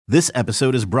This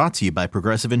episode is brought to you by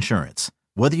Progressive Insurance.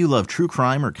 Whether you love true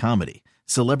crime or comedy,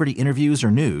 celebrity interviews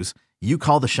or news, you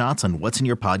call the shots on what's in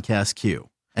your podcast queue.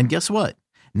 And guess what?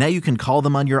 Now you can call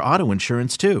them on your auto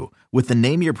insurance too with the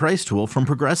Name Your Price tool from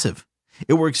Progressive.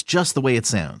 It works just the way it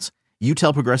sounds. You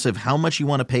tell Progressive how much you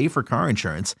want to pay for car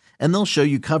insurance, and they'll show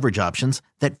you coverage options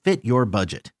that fit your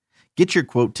budget. Get your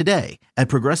quote today at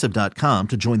Progressive.com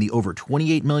to join the over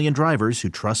 28 million drivers who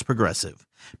trust Progressive.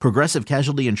 Progressive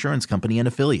Casualty Insurance Company and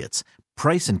Affiliates.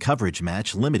 Price and coverage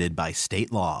match limited by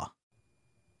state law.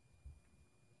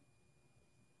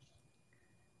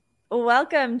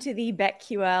 Welcome to the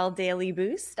BetQL Daily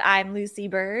Boost. I'm Lucy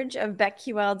Burge of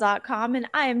BetQL.com, and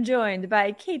I am joined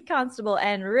by Kate Constable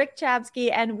and Rick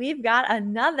Chapsky, and we've got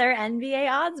another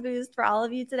NBA odds boost for all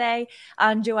of you today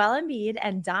on Joel Embiid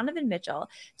and Donovan Mitchell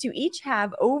to each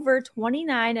have over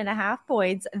 29.5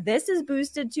 points. This is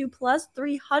boosted to plus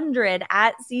 300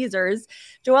 at Caesars.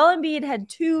 Joel Embiid had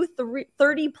two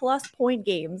 30-plus point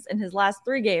games in his last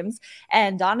 3 games,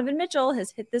 and Donovan Mitchell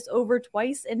has hit this over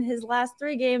twice in his last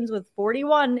 3 games with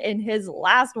 41 in his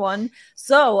last one.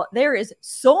 So there is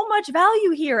so much value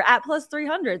here at plus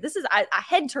 300. This is a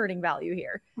head-turning value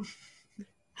here.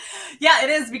 Yeah,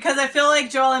 it is, because I feel like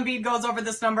Joel Embiid goes over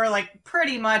this number like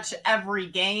pretty much every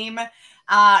game.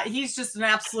 He's just an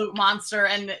absolute monster,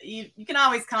 and you can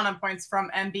always count on points from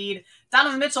Embiid.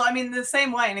 Donovan Mitchell, I mean, the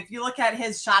same way. And if you look at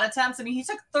his shot attempts, I mean, he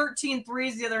took 13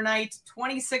 threes the other night,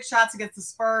 26 shots against the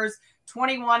Spurs,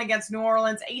 21 against New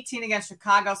Orleans, 18 against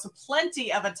Chicago. So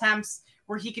plenty of attempts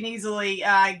where he can easily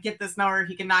get this number.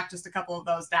 He can knock just a couple of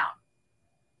those down.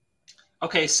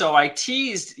 Okay, so I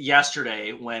teased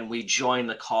yesterday when we joined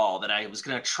the call that I was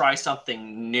going to try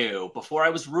something new before I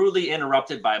was rudely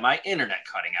interrupted by my internet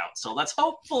cutting out. So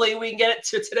hopefully we can get it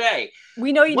to today.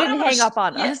 We know you didn't hang up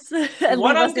on us.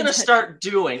 What I'm going to start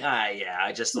doing,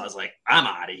 I was like, I'm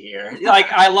out of here.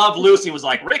 Like, I love Lucy was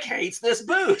like, Rick hates this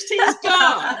boost. He's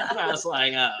gone. And I was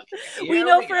like, okay. We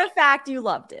know for a fact you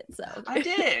loved it. So I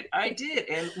did.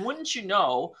 And wouldn't you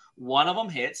know, one of them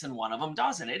hits and one of them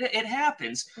doesn't. It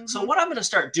happens. Mm-hmm. So what I'm going to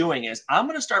start doing is I'm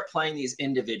going to start playing these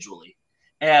individually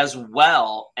as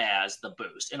well as the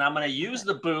boost. And I'm going to use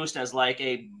the boost as like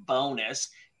a bonus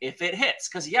if it hits.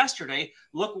 Because yesterday,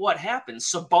 look what happened.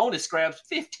 Sabonis grabs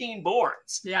 15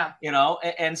 boards. Yeah.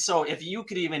 And so if you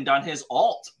could even done his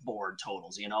alt board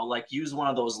totals, like use one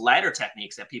of those ladder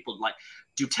techniques that people like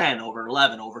do 10 over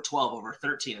 11, over 12, over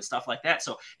 13 and stuff like that.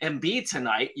 So Embiid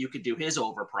tonight, you could do his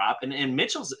over prop, and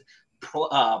Mitchell's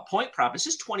point prop is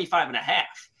just 25.5.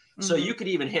 So you could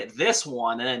even hit this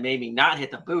one and then maybe not hit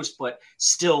the boost, but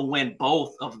still win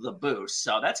both of the boosts.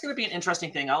 So that's going to be an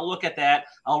interesting thing. I'll look at that.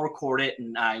 I'll record it,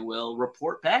 and I will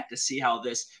report back to see how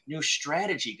this new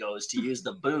strategy goes to use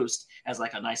the boost as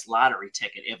like a nice lottery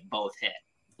ticket if both hit.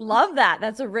 Love that.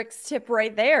 That's a Rick's tip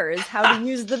right there, is how to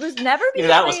use the boost. Never be afraid.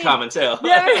 That was coming too.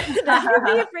 Never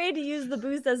be afraid to use the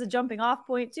boost as a jumping off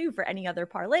point too for any other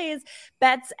parlays,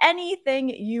 bets, anything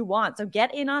you want. So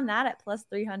get in on that at plus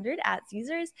 300 at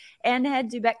Caesars, and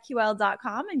head to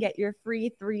betql.com and get your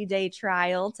free 3-day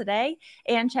trial today,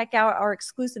 and check out our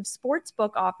exclusive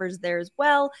sportsbook offers there as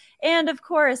well. And of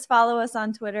course, follow us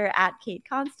on Twitter at Kate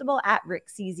Constable, at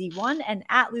RickCZ1, and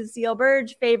at Lucille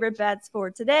Burge. Favorite bets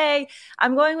for today.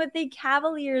 I'm going with the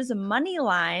Cavaliers money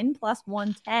line plus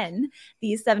 110.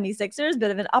 The 76ers,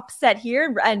 bit of an upset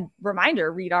here. And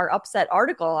reminder, read our upset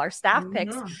article, our staff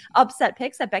picks, upset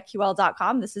picks at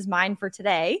betql.com. This is mine for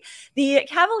today. The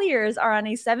Cavaliers are on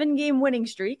a 7-game winning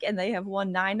streak, and they have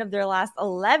won 9 of their last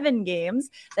 11 games.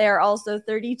 They are also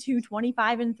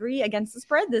 32-25-3 against the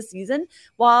spread this season,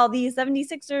 while the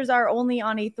 76ers are only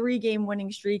on a 3-game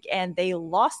winning streak, and they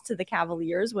lost to the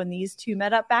Cavaliers when these two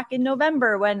met up back in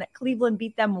November when Cleveland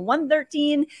beat them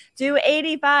 113-85.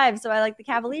 So I like the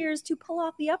Cavaliers to pull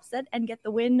off the upset and get the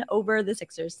win over the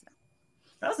Sixers.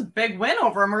 That was a big win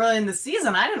over them early in the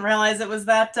season. I didn't realize it was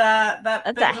that's a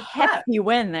hefty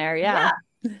win there. Yeah.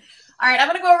 All right, I'm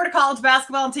going to go over to college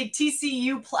basketball and take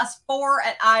TCU plus 4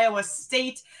 at Iowa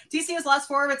State. TCU's lost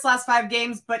 4 of its last 5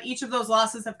 games, but each of those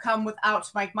losses have come without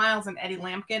Mike Miles and Eddie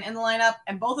Lampkin in the lineup,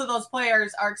 and both of those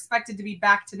players are expected to be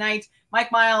back tonight.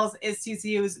 Mike Miles is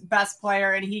TCU's best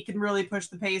player, and he can really push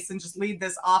the pace and just lead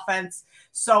this offense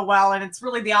so well, and it's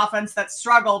really the offense that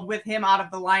struggled with him out of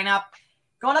the lineup.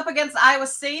 Going up against Iowa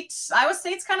State. Iowa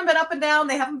State's kind of been up and down.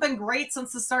 They haven't been great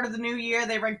since the start of the new year.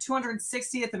 They ranked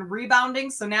 260th in rebounding.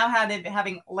 So now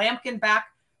having Lampkin back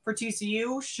for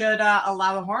TCU should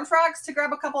allow the Horned Frogs to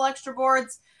grab a couple extra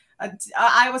boards.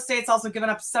 Iowa State's also given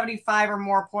up 75 or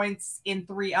more points in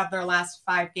 3 of their last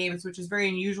 5 games, which is very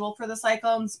unusual for the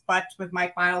Cyclones. But with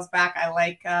Mike Miles back, I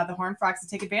like the Horned Frogs to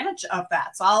take advantage of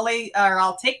that. So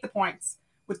I'll take the points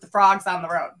with the Frogs on the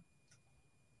road.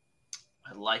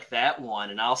 I like that one,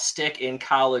 and I'll stick in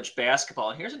college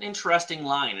basketball. Here's an interesting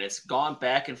line, and it's gone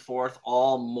back and forth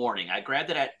all morning. I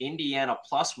grabbed it at Indiana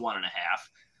plus 1.5,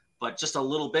 but just a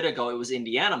little bit ago, it was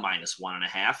Indiana minus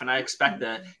 1.5, and I expect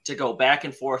to go back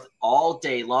and forth all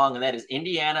day long, and that is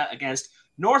Indiana against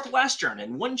Northwestern.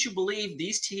 And wouldn't you believe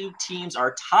these two teams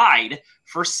are tied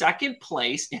for second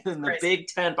place in the Big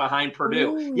Ten behind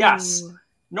Purdue? Ooh. Yes,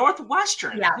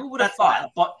 Northwestern. Yeah, who would have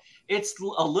thought? But it's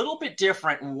a little bit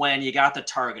different when you got the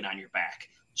target on your back.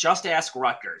 Just ask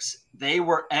Rutgers. They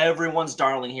were everyone's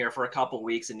darling here for a couple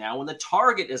weeks, and now when the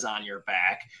target is on your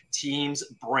back, teams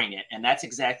bring it. And that's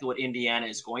exactly what Indiana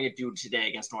is going to do today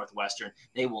against Northwestern.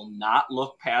 They will not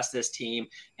look past this team.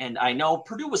 And I know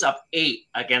Purdue was up 8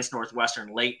 against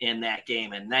Northwestern late in that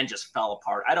game and then just fell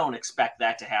apart. I don't expect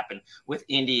that to happen with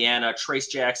Indiana, Trace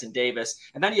Jackson Davis,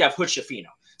 and then you have Hood Schifino.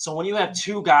 So when you have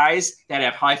two guys that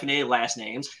have hyphenated last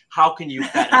names, how can you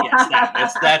bet against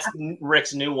that? That's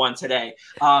Rick's new one today.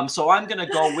 So I'm going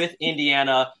to go with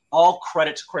Indiana. All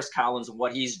credit to Chris Collins and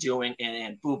what he's doing,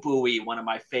 and Boo Buie, one of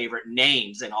my favorite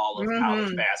names in all of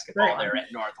college basketball there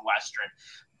at Northwestern.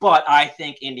 But I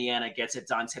think Indiana gets it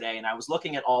done today. And I was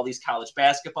looking at all these college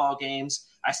basketball games.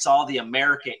 I saw the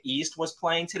America East was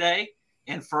playing today.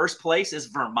 In first place is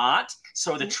Vermont.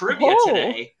 So the trivia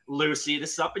today, Lucy,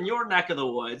 this is up in your neck of the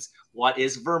woods. What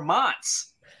is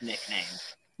Vermont's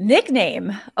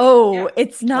nickname? Oh,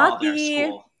 it's not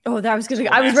the. Oh, that was gonna.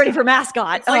 I was ready for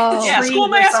mascot. It's like school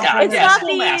mascot. It's not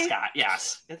the mascot.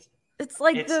 Yes. It's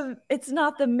like it's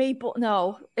not the maple.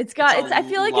 No, it's got. I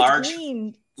feel like large, it's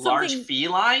green. Large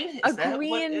feline. Is a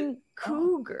green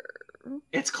cougar.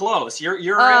 It's close. You're in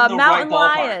the right ballpark.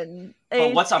 Lion.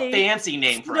 But what's a fancy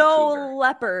name for a cougar? Snow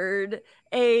leopard.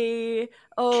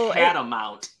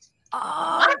 Catamount.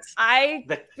 I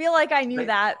feel like I knew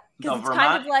that because it's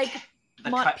kind of like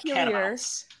Montpelier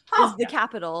is the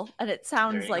capital, and it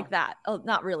sounds like that. Oh,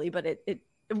 not really, but that's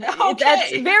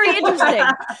very interesting.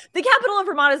 The capital of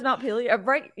Vermont is Montpelier,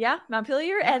 right? Yeah,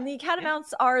 Montpelier, and the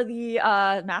Catamounts are the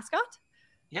mascot.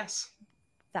 Yes.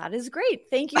 That is great.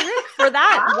 Thank you, Rick, for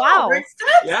that. Wow. Yes.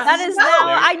 That is now.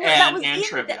 I knew that was in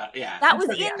trivia. That was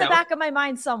in the back of my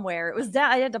mind somewhere. It was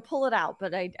down. I had to pull it out,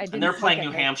 but I didn't. And they're playing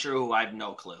New Hampshire, who I have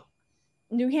no clue.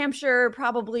 New Hampshire,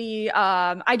 probably.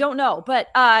 I don't know, but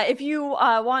if you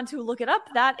want to look it up,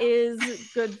 that is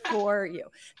good for you.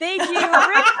 Thank you,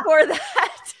 Rick, for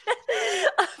that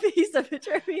piece of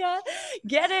trivia.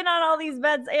 Get in on all these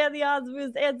bets and the odds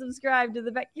boost, and subscribe to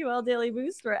the BetQL Daily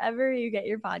Boost wherever you get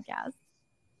your podcasts.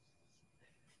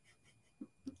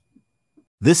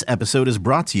 This episode is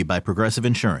brought to you by Progressive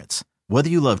Insurance. Whether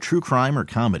you love true crime or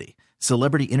comedy,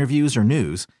 celebrity interviews or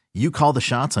news, you call the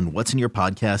shots on what's in your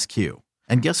podcast queue.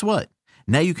 And guess what?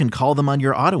 Now you can call them on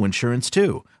your auto insurance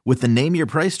too with the Name Your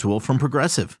Price tool from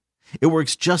Progressive. It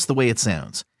works just the way it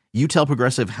sounds. You tell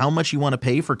Progressive how much you want to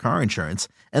pay for car insurance,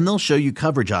 and they'll show you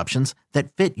coverage options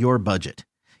that fit your budget.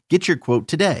 Get your quote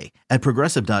today at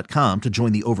Progressive.com to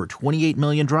join the over 28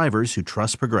 million drivers who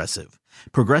trust Progressive.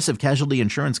 Progressive Casualty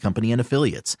Insurance Company and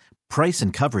Affiliates. Price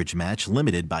and coverage match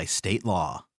limited by state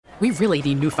law. We really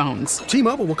need new phones.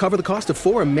 T-Mobile will cover the cost of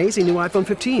 4 amazing new iPhone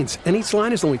 15s, and each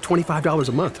line is only $25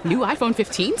 a month. New iPhone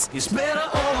 15s? It's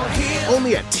better over here.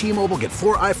 Only at T-Mobile, get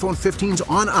 4 iPhone 15s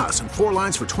on us and 4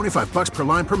 lines for $25 per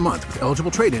line per month with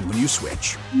eligible trade-in when you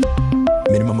switch.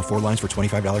 Minimum of 4 lines for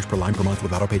 $25 per line per month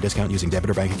with autopay discount using debit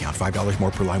or bank account. $5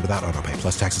 more per line without autopay,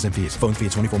 plus taxes and fees. Phone fee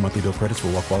at 24 monthly bill credits for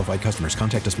well-qualified customers.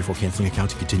 Contact us before canceling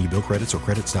account to continue bill credits or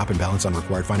credit stop and balance on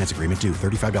required finance agreement due.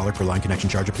 $35 per line connection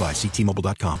charge applies. See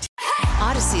T-Mobile.com.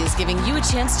 Odyssey is giving you a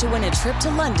chance to win a trip to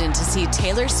London to see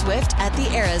Taylor Swift at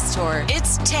the Eras Tour.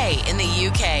 It's Tay in the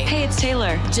UK. Hey, it's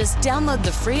Taylor. Just download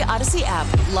the free Odyssey app,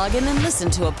 log in and listen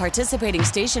to a participating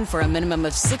station for a minimum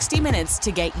of 60 minutes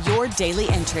to get your daily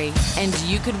entry. And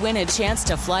you could win a chance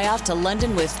to fly off to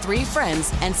London with 3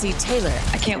 friends and see Taylor.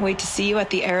 I can't wait to see you at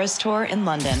the Eras Tour in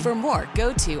London. For more,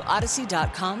 go to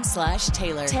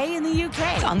odyssey.com/Taylor. Tay in the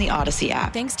UK. On the Odyssey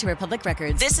app. Thanks to Republic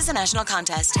Records. This is a national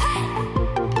contest.